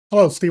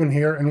Hello, Steven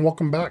here, and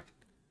welcome back.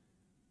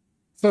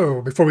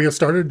 So, before we get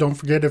started, don't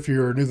forget if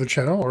you're new to the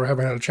channel or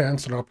haven't had a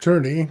chance or an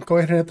opportunity, go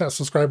ahead and hit that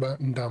subscribe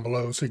button down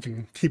below so you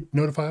can keep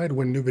notified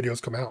when new videos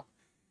come out.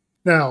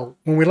 Now,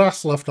 when we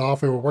last left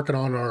off, we were working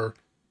on our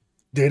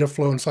data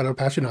flow inside of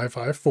Apache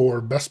Nifi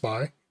for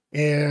BestBuy,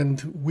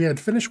 and we had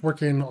finished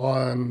working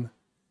on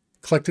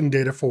collecting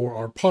data for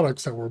our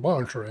products that we're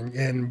monitoring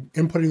and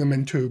inputting them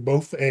into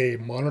both a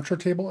monitor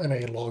table and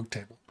a log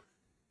table.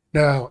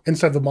 Now,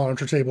 inside the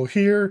monitor table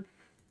here,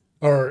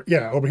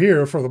 over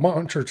here for the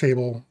monitor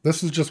table,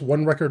 this is just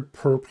one record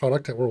per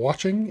product that we're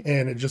watching,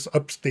 and it just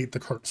updates the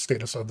current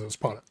status of those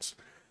products.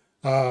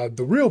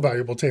 The real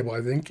valuable table,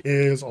 I think,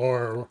 is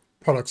our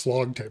products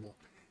log table.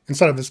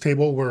 Inside of this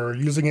table, we're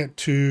using it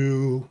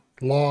to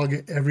log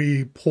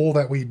every pull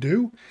that we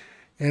do.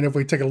 And if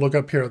we take a look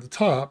up here at the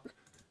top,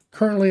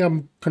 currently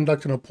I'm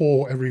conducting a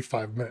pull every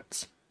 5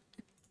 minutes.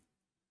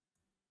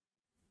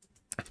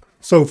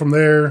 So from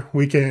there,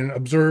 we can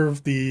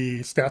observe the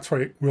stats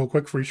right real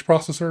quick for each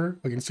processor.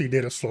 We can see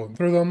data flowing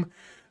through them.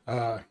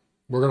 We're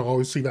going to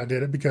always see that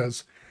data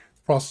because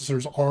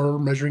processors are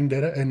measuring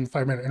data in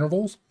 5-minute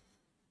intervals.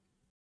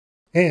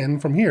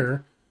 And from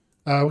here,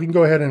 we can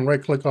go ahead and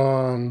right-click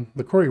on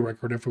the query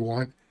record if we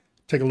want,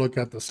 take a look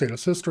at the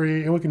status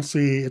history, and we can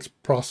see it's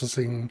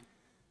processing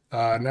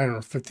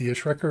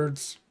 950-ish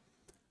records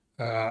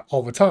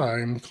all the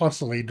time,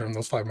 constantly during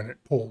those 5-minute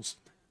pulls.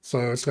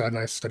 So it's got a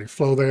nice steady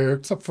flow there,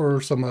 except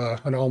for some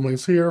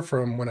anomalies here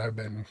from when I've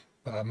been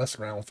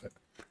messing around with it.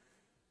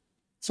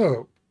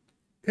 So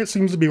it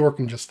seems to be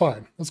working just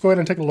fine. Let's go ahead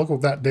and take a look at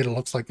what that data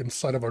looks like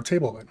inside of our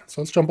table then. So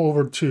let's jump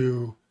over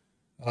to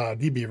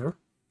dbeaver.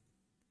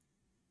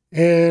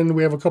 And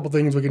we have a couple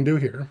things we can do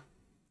here.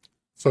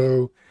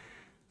 So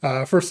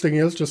first thing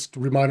is just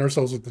remind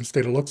ourselves what this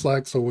data looks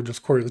like. So we'll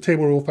just query the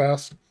table real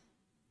fast.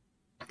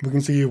 We can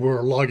see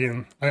we're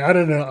logging. I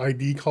added an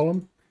ID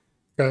column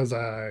because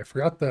I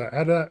forgot to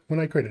add that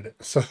when I created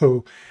it.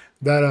 So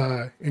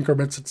that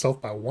increments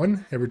itself by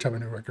 1 every time a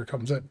new record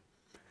comes in.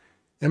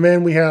 And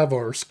then we have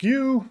our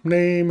SKU,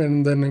 name,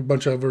 and then a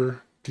bunch of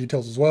other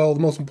details as well.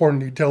 The most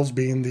important details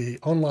being the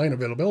online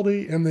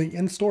availability and the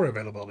in-store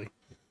availability.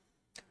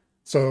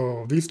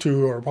 So these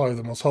two are probably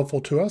the most helpful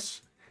to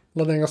us,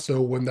 letting us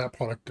know when that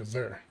product is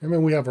there. And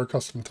then we have our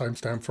custom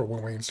timestamp for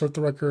when we insert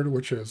the record,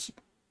 which is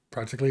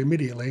practically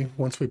immediately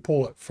once we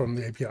pull it from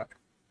the API.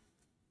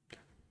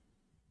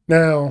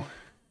 Now,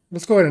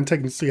 let's go ahead and take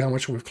and see how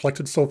much we've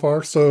collected so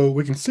far. So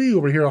we can see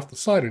over here off the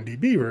side in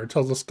dbeaver, it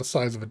tells us the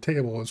size of a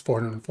table is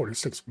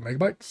 446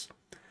 megabytes.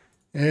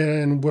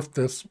 And with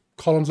this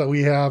columns that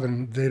we have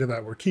and data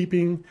that we're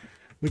keeping,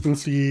 we can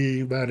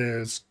see that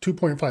is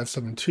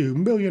 2.572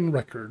 million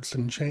records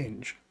and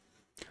change.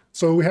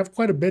 So we have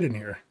quite a bit in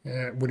here.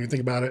 When you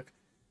think about it,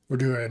 we're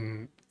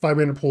doing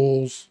 5-minute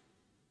pulls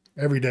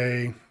every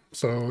day.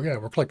 So yeah,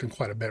 we're collecting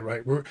quite a bit,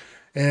 right?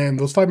 And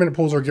those 5-minute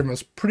pulls are giving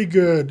us pretty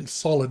good,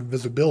 solid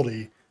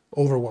visibility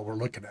over what we're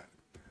looking at.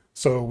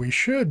 So we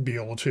should be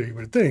able to, you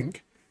would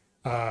think,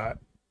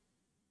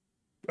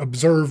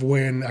 observe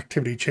when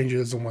activity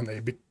changes and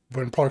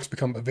when products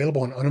become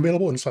available and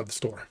unavailable inside the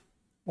store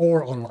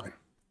or online.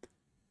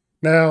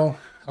 Now,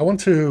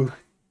 it's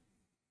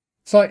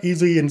not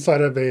easy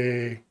inside of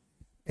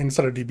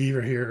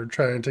dbeaver here,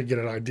 trying to get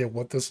an idea of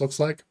what this looks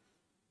like.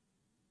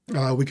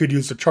 We could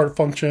use the chart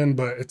function,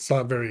 but it's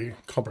not very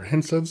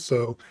comprehensive,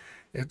 so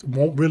it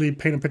won't really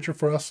paint a picture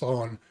for us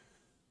on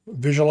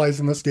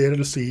visualizing this data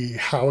to see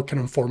how it can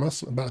inform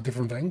us about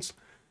different things.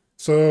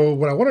 So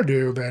what I want to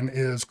do then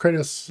is create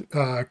a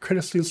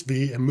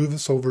CSV and move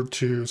this over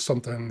to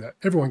something that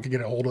everyone can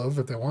get a hold of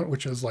if they want,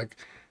 which is like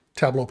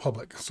Tableau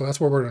public. So that's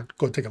where we're going to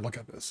go take a look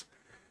at this.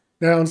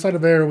 Now inside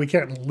of there, we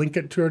can't link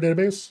it to our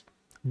database,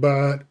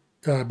 but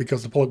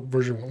because the public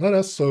version won't let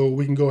us, so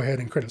we can go ahead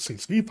and create a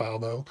CSV file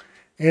though.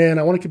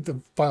 And I want to keep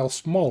the file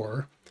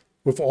smaller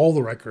with all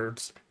the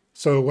records.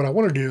 So what I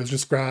want to do is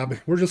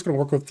we're just going to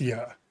work with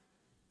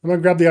I'm going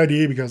to grab the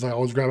ID because I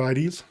always grab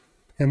IDs.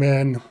 And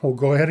then we'll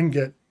go ahead and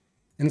get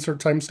insert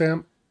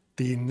timestamp,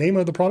 the name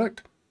of the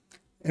product.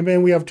 And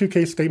then we have 2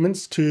 case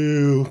statements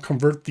to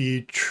convert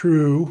the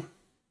true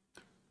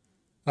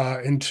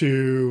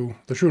into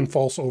the true and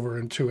false over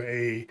into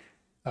a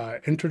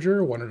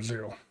integer, 1 or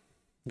 0,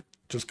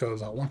 just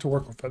because I want to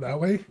work with it that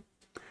way.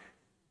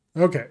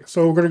 Okay,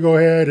 so we're going to go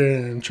ahead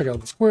and check out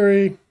this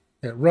query,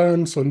 hit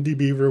run. So in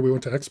dbeaver, we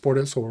want to export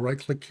it. So we'll right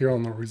click here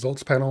on the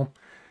results panel,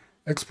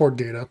 export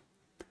data,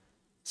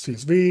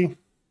 CSV.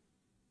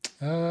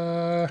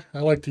 I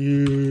like to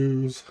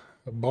use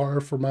a bar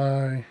for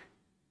my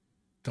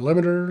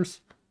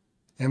delimiters.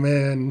 And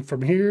then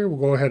from here,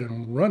 we'll go ahead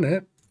and run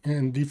it.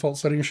 And default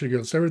settings should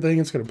give us everything.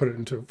 It's going to put it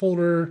into a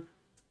folder.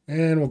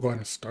 And we'll go ahead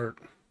and start.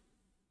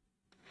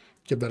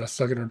 Give that a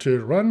second or two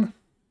to run.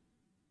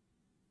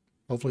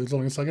 Hopefully it's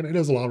only a second. It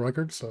is a lot of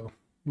records, so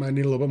might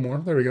need a little bit more.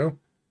 There we go.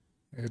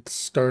 It's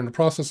starting to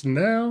process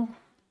now.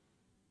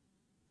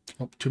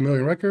 Oh, 2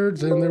 million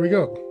records, and there we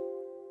go.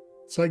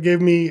 So that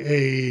gave me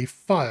a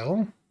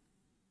file.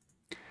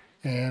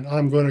 And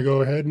I'm going to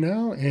go ahead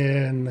now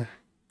and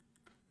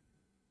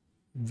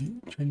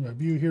change my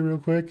view here real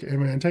quick,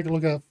 and then take a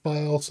look at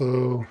file.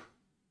 So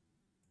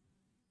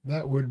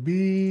that would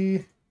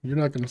be, you're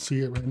not going to see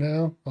it right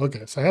now.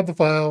 Okay, so I have the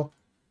file.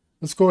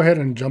 Let's go ahead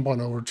and jump on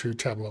over to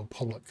Tableau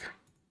Public.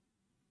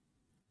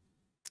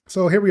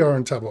 So here we are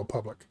in Tableau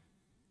Public.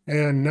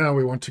 And now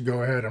we want to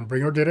go ahead and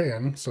bring our data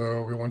in.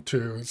 So we want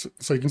to,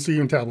 so you can see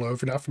in Tableau,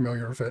 if you're not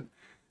familiar with it,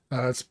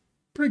 it's a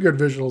pretty good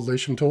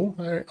visualization tool.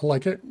 I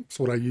like it. It's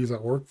what I use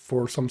at work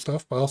for some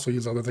stuff, but I also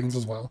use other things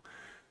as well.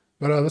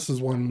 But this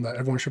is one that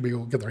everyone should be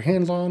able to get their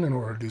hands on in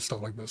order to do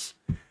stuff like this.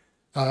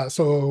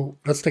 So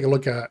let's take a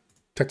look at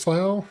text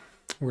file.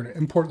 We're going to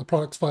import the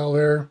products file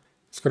there.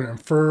 It's going to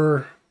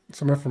infer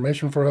some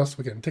information for us.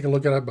 We can take a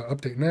look at it, but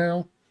update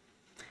now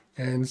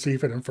and see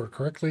if it inferred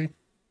correctly.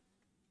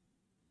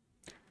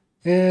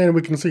 And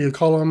we can see a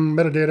column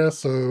metadata,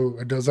 so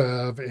it does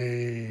have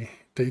a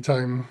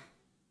daytime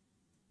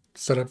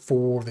set up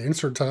for the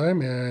insert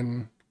time,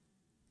 and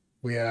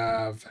we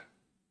have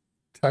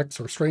text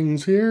or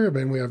strings here, and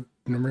then we have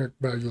numeric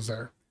values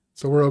there.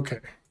 So we're okay.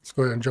 Let's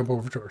go ahead and jump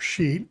over to our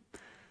sheet.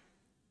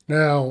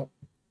 Now,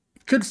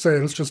 you could say,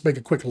 let's just make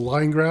a quick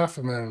line graph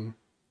and then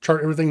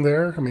chart everything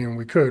there. I mean,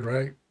 we could,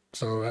 right?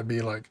 So that'd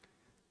be like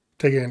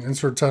taking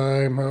insert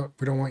time.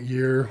 We don't want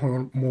year, we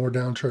want more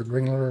down to a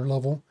granular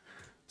level.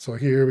 So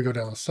here we go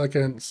down to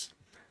seconds.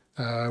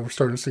 We're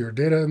starting to see our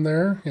data in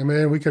there. And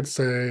then we could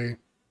say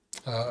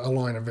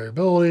align of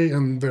variability,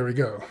 and there we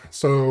go.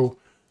 So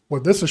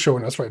what this is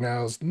showing us right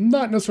now is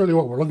not necessarily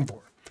what we're looking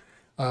for.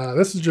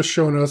 This is just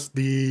showing us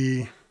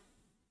the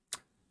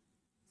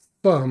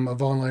sum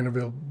of online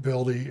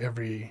availability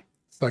every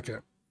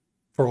second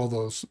for all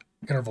those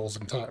intervals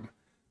in time.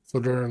 So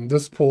during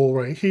this poll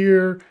right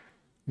here,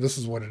 this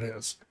is what it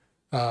is.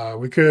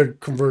 We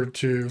could convert it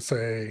to,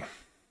 say,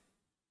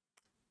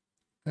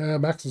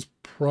 max is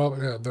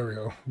probably, yeah, there we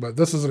go. But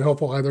this isn't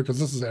helpful either because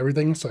this is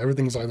everything. So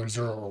everything's either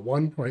 0 or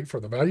 1, right, for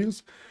the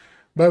values.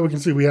 But we can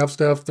see we have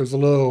stuff. There's a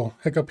little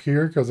hiccup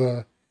here because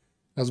I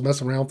was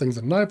messing around with things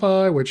in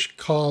Nifi, which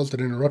caused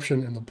an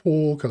interruption in the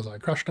pool because I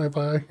crashed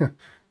Nifi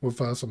with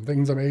some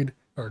things I made,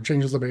 or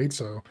changes I made.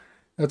 So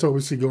that's what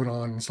we see going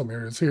on in some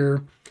areas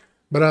here.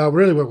 But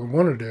really what we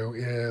want to do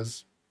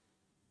is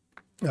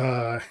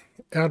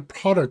add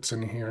products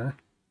in here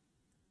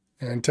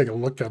and take a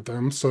look at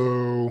them.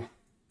 So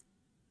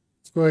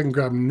let's go ahead and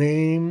grab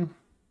name.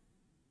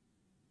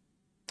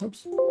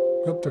 Oops.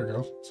 Oh, there we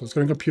go. So it's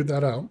going to compute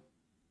that out.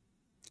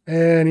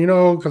 And, you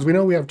know, because we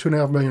know we have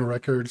 2.5 million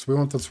records, we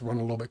want this to run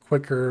a little bit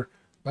quicker.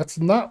 That's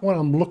not what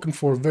I'm looking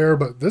for there,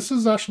 but this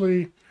is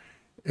actually,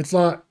 it's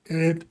not,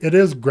 it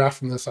is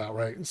graphing this out,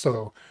 right?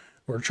 So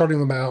we're charting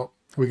them out.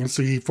 We can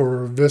see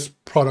for this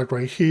product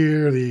right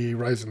here, the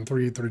Ryzen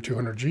 3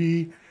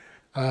 3200G,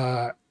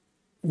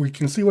 we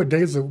can see what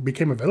days it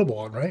became available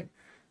on, right?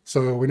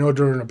 So we know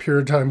during a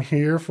period of time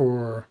here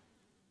for,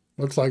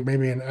 looks like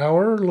maybe an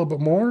hour, a little bit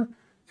more,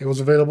 it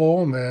was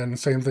available. And then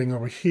same thing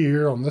over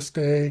here on this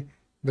day,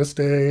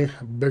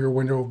 bigger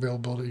window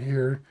availability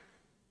here.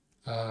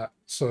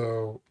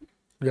 So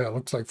yeah, it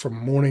looks like from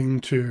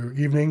morning to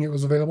evening it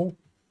was available.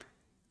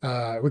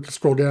 We could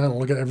scroll down and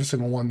look at every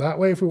single one that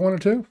way if we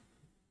wanted to.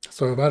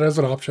 So that is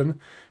an option.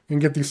 You can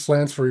get these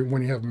slants for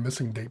when you have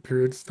missing date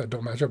periods that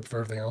don't match up with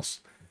everything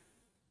else.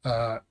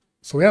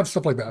 So we have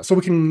stuff like that. So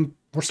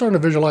we're starting to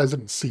visualize it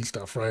and see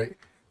stuff, right?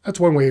 That's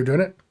one way of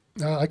doing it.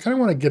 I kind of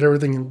want to get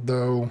everything,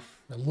 though,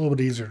 a little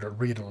bit easier to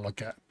read and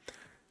look at.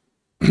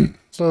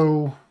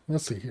 So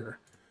let's see here.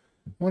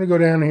 I want to go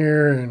down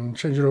here and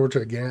change it over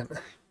to a Gantt.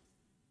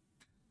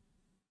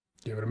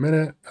 Give it a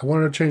minute. I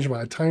wanted to change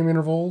my time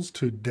intervals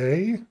to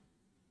day.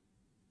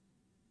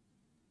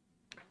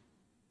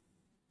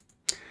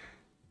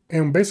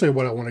 And basically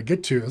what I want to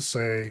get to is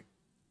say,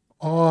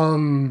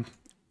 on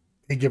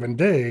a given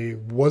day,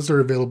 was there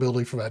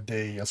availability for that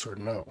day, yes or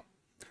no?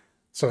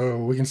 So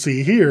we can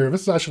see here,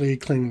 this is actually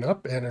cleaned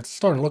up and it's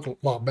starting to look a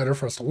lot better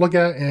for us to look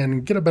at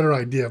and get a better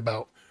idea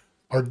about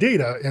our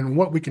data and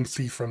what we can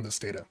see from this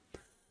data.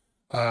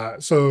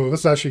 So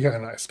this is actually kind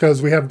of nice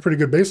because we have a pretty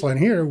good baseline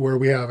here where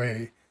we have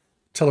a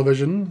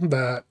television,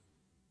 that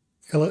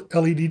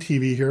LED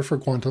TV here for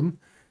quantum,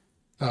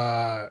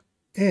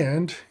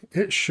 and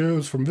it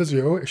shows from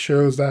Visio, it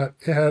shows that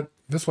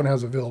this one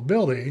has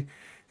availability,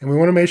 and we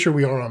want to make sure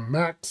we are on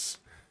max.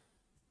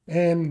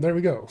 And there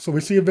we go. So we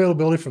see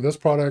availability for this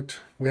product.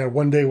 We had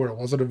one day where it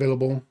wasn't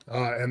available.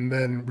 And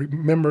then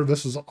remember,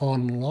 this is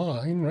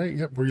online, right?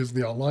 Yep, we're using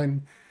the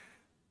online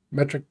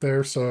metric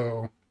there.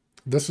 So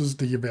this is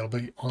the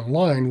availability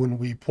online when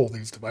we pull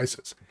these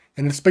devices.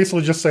 And it's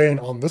basically just saying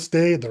on this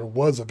day, there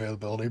was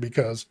availability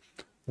because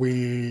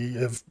we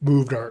have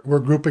moved we're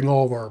grouping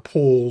all of our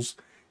polls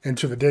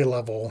into the day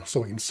level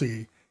so we can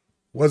see,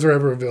 was there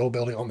ever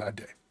availability on that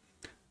day?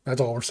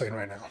 That's all we're saying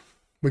right now.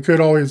 We could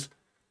always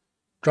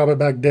drop it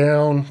back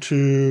down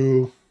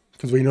to,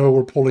 because we know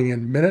we're pulling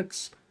in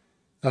minutes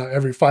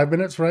every 5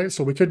 minutes, right?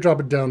 So we could drop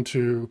it down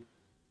to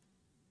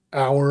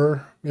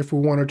hour if we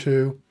wanted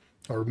to,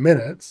 or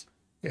minutes,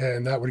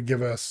 and that would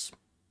give us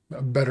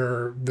a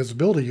better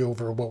visibility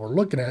over what we're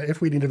looking at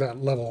if we needed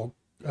that level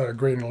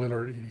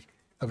granularity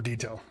of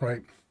detail,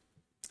 right?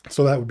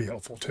 So that would be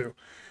helpful too.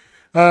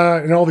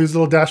 And all these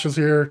little dashes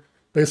here,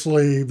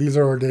 basically these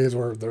are our days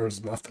where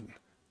there's nothing.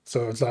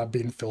 So it's not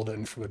being filled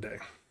in for the day.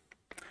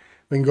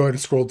 We can go ahead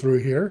and scroll through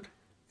here,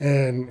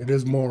 and it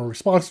is more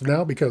responsive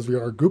now because we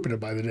are grouping it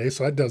by the day.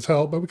 So that does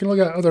help, but we can look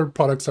at other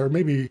products that are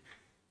maybe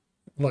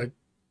like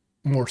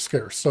more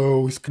scarce.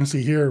 So we can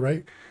see here,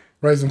 right?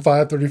 Ryzen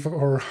 5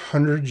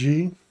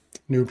 3400G,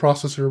 new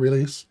processor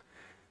release.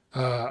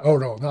 Oh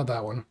no, not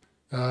that one.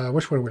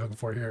 Which one are we looking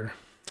for here?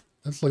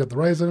 Let's look at the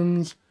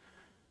Ryzen's.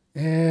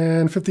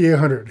 And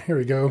 5800, here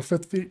we go,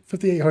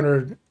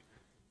 5800X.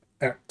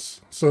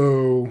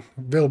 So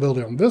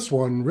availability on this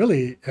one,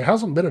 really, it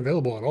hasn't been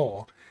available at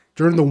all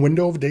during the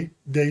window of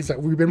days that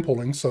we've been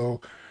pulling.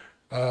 So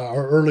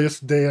our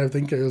earliest day, I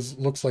think,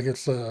 looks like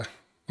it's the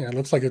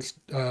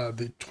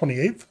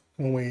 28th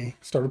when we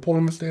started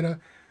pulling this data,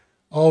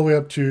 all the way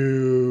up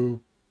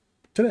to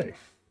today.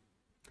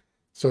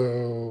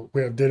 So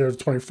we have data of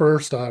the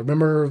 21st.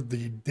 Remember,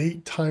 the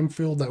date time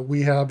field that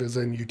we have is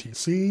in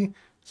UTC.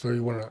 So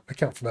you want to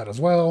account for that as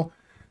well.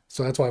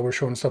 So that's why we're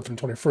showing stuff in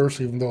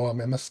 21st, even though I'm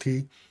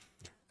MST.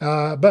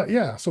 But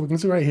yeah, so we can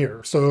see right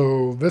here.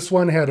 So this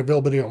one had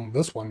availability on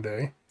this one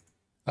day.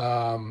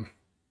 Then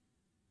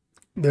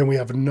we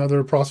have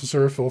another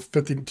processor for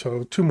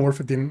 2 more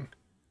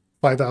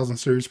 5000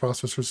 series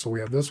processors. So we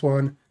have this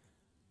one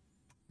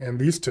and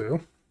these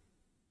two.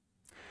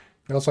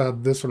 We also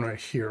have this one right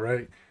here,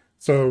 right?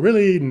 So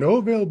really no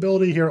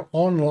availability here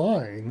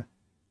online,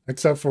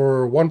 except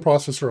for one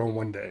processor on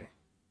one day.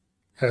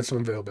 Had some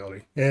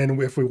availability.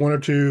 And if we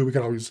wanted to, we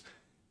could always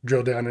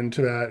drill down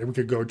into that, and we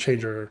could go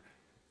change our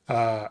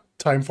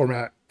time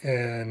format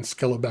and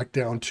scale it back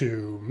down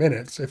to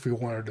minutes if we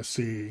wanted to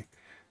see,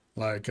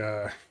 like,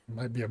 it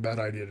might be a bad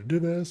idea to do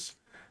this,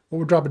 but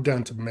we'll drop it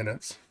down to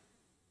minutes.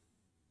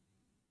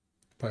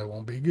 Probably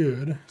won't be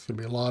good. It's going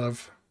to be a lot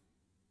of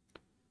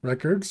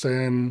records,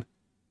 and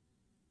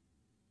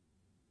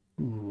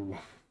ooh.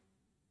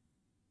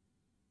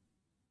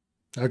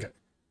 Okay.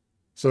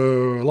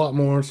 So a lot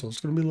more, so it's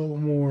going to be a little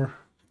more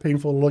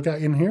painful to look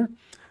at in here.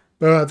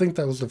 But I think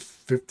that was the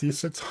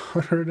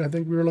 5600 I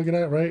think we were looking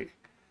at, right?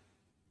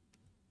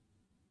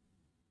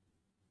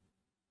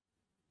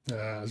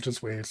 It's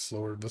just way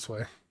slower this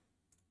way.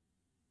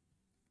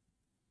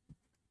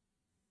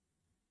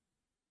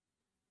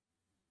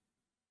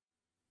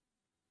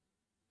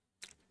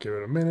 Give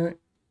it a minute.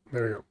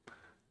 There we go.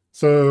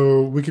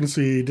 So we can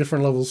see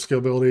different levels of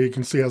scalability. You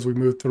can see as we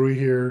move through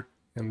here,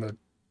 and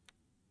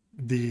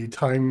the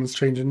time is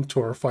changing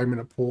to our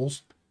 5-minute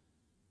pulls.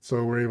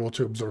 So we're able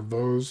to observe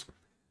those.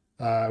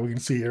 We can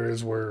see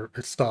areas where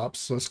it stops.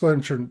 So let's go ahead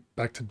and turn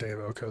back to day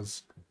though,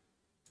 because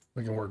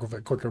we can work with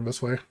it quicker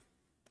this way.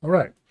 All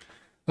right.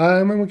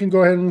 And then we can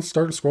go ahead and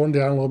start scrolling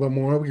down a little bit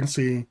more. We can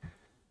see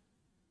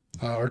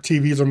our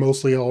TVs are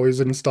mostly always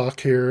in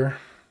stock here,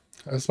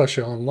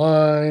 especially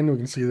online. We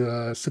can see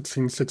the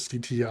 1660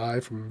 Ti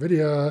from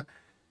NVIDIA.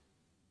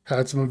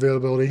 Had some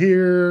availability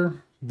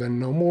here, then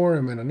no more,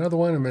 and then another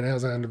one, and then it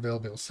hasn't had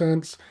availability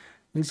since.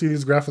 You can see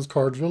these graphics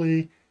cards,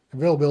 really,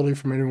 availability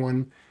from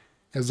anyone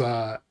is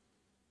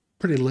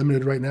pretty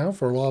limited right now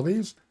for a lot of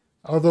these.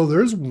 Although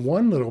there's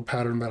one little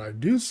pattern that I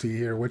do see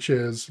here, which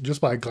is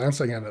just by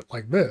glancing at it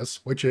like this,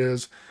 which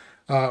is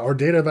our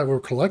data that we're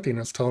collecting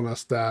is telling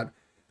us that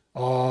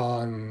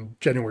on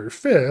January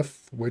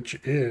 5th, which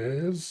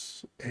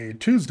is a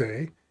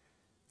Tuesday,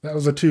 that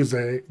was a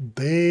Tuesday,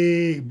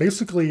 they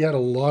basically had a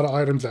lot of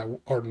items that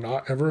are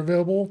not ever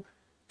available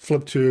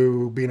flip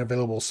to being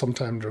available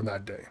sometime during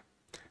that day.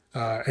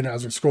 And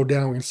as we scroll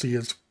down, we can see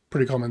it's a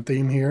pretty common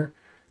theme here.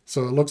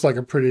 So it looks like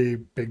a pretty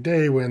big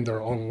day when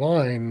their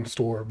online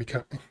store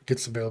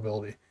gets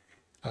availability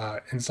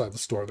inside the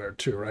store there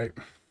too, right?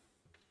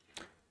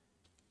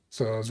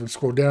 So as we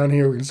scroll down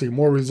here, we can see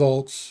more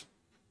results.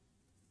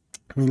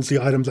 We can see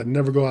items that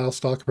never go out of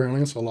stock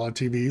apparently, so a lot of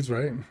TVs,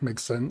 right?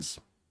 Makes sense.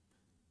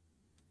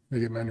 They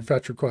get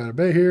manufactured quite a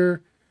bit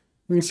here.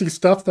 We can see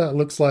stuff that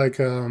looks like,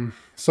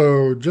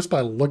 so just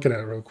by looking at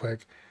it real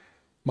quick,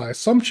 my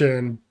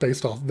assumption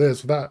based off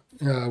this, without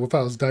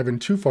us diving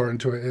too far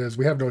into it, is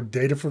we have no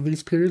data for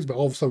these periods, but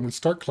all of a sudden we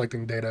start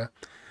collecting data.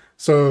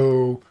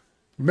 So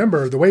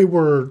remember, the way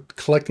we're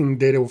collecting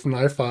data with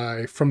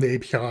Nifi from the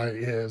API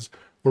is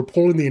we're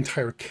pulling the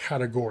entire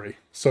category.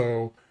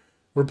 So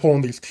we're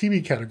pulling these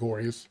TV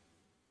categories,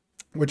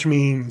 which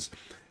means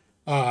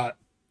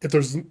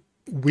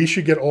we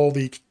should get all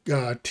the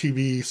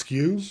TV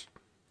SKUs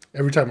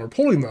every time we're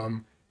pulling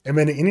them. And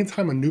then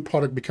anytime a new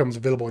product becomes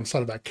available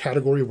inside of that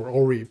category we're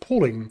already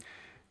pulling,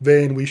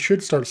 then we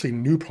should start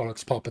seeing new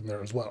products pop in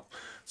there as well.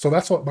 So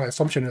that's what my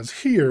assumption is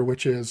here,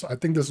 which is, I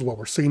think this is what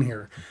we're seeing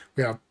here.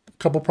 We have a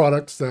couple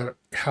products that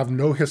have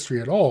no history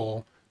at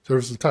all so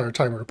this entire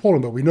time we were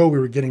pulling, but we know we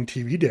were getting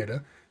TV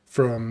data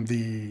from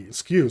the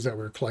SKUs that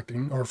we were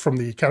collecting, or from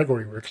the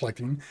category we were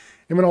collecting.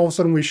 And then all of a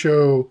sudden we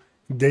show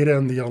data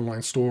in the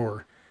online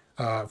store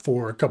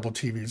for a couple of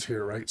TVs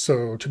here, right?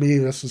 So to me,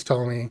 this is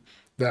telling me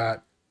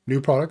that new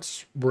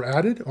products were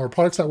added, or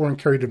products that weren't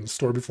carried in the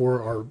store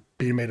before are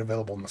being made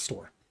available in the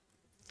store.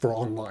 for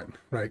online,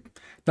 right?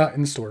 Not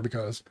in store,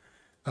 because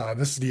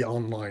this is the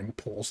online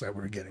polls that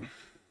we're getting.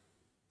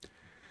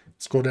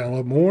 Scroll down a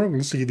little more. We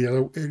can see the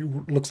other,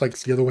 it looks like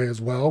it's the other way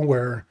as well,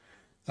 where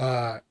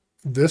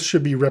this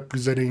should be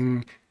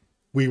representing,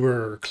 we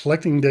were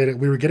collecting data,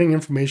 we were getting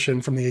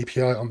information from the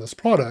API on this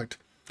product,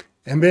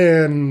 and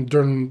then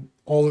during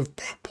all of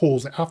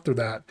polls after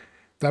that,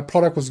 that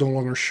product was no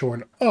longer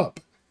showing up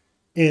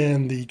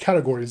in the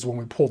categories when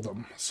we pulled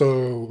them.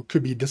 So it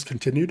could be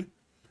discontinued,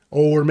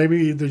 or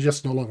maybe they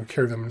just no longer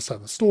carry them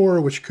inside the store,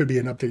 which could be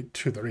an update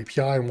to their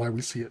API and why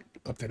we see it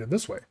updated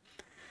this way.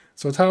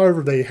 So it's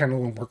however they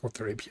handle and work with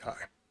their API.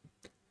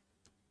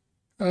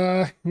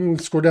 We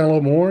scroll down a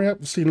little more. Yep,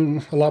 we've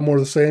seen a lot more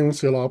of the same. We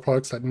see a lot of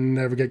products that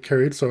never get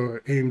carried. So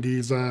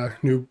AMD's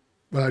new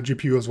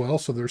GPU as well.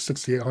 So they're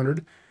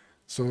 6800.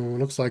 So it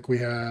looks like we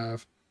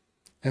have,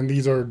 and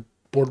these are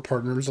board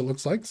partners, it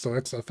looks like. So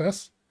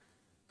XFS.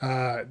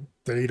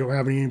 They don't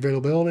have any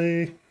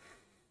availability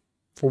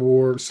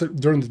for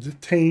during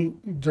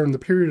the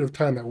period of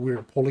time that we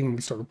were pulling, and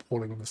we started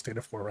pulling this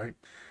data for, right?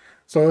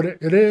 So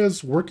it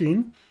is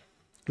working.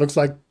 Looks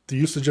like the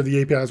usage of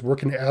the API is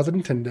working as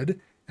intended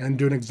and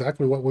doing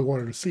exactly what we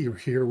wanted to see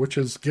here, which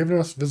is giving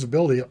us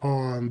visibility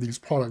on these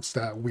products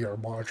that we are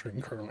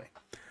monitoring currently.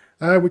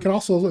 We can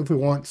also, if we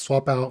want,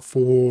 swap out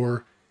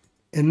for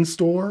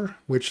in-store,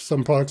 which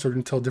some products are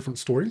going to tell different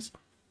stories.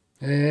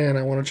 And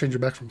I want to change it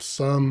back from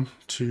sum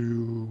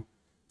to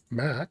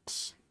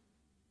max,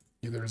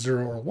 either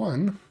 0 or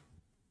 1.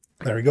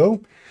 There we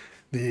go.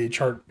 The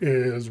chart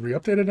is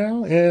re-updated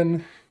now,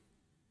 and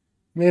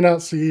may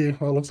not see,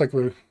 well, it looks like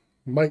we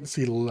might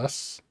see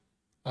less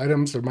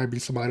items. There might be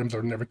some items that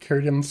are never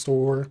carried in the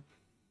store,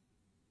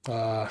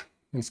 and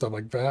stuff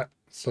like that.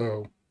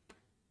 So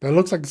that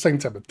looks like the same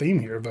type of theme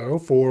here, though,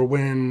 for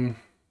when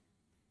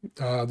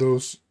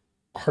those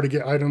hard to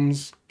get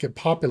items get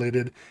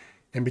populated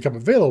and become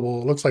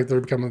available. It looks like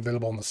they're becoming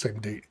available on the same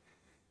date,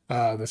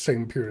 the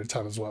same period of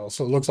time as well.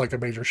 So it looks like a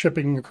major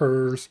shipping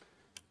occurs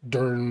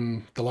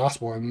during the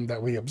last one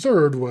that we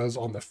observed was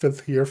on the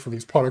 5th here for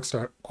these products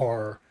that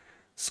are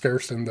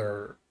scarce in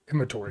their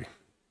inventory.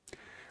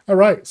 All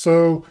right,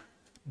 so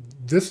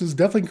this is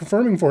definitely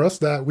confirming for us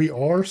that we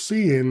are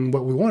seeing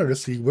what we wanted to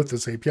see with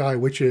this API,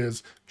 which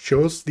is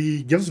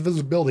gives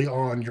visibility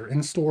on your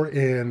in-store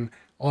and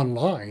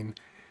online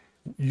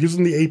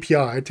using the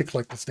API to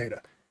collect this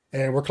data.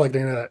 And we're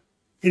collecting it at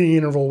any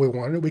interval we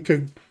wanted. We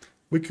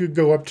could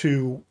go up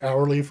to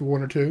hourly if we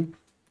wanted to,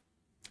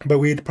 but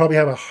we'd probably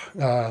have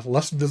a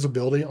less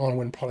visibility on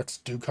when products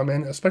do come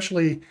in.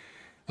 Especially,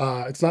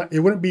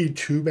 it wouldn't be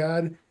too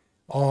bad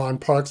on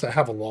products that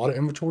have a lot of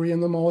inventory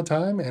in them all the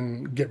time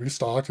and get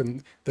restocked,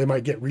 and they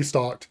might get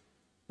restocked,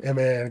 and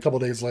then a couple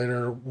of days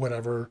later,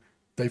 whatever,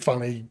 they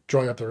finally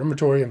dry up their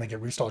inventory and they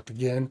get restocked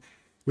again.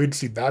 We'd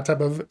see that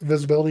type of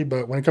visibility.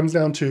 But when it comes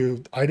down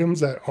to items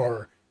that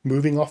are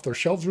moving off their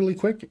shelves really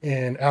quick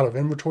and out of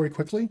inventory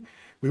quickly,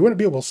 we wouldn't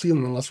be able to see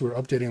them unless we were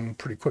updating them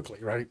pretty quickly,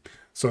 right?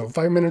 So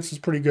 5 minutes is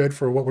pretty good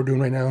for what we're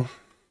doing right now.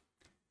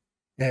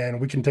 And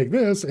we can take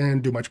this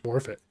and do much more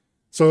with it.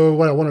 So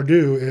what I want to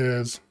do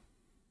is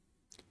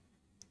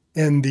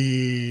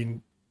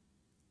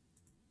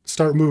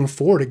start moving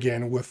forward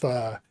again with,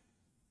 I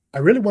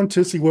really want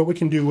to see what we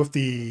can do with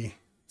the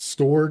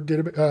store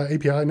data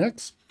API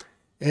next,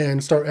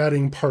 and start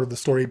adding part of the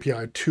store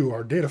API to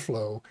our data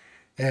flow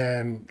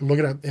and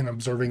looking at and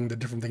observing the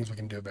different things we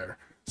can do there.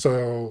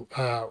 So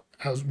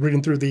I was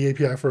reading through the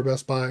API for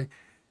Best Buy. It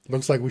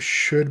looks like we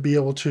should be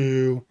able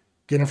to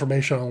get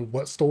information on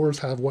what stores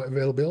have what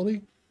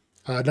availability.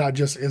 Not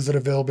just is it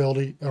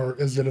availability or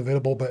is it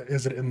available, but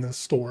is it in the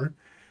store?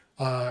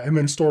 And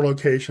then store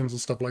locations and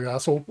stuff like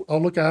that. So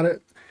I'll look at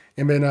it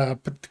and then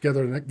put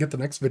together and get the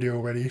next video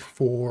ready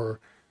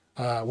for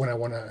when I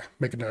want to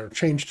make another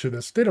change to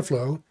this data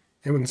flow,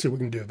 and we can see what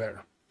we can do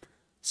there.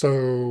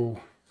 So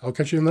I'll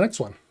catch you in the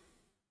next one.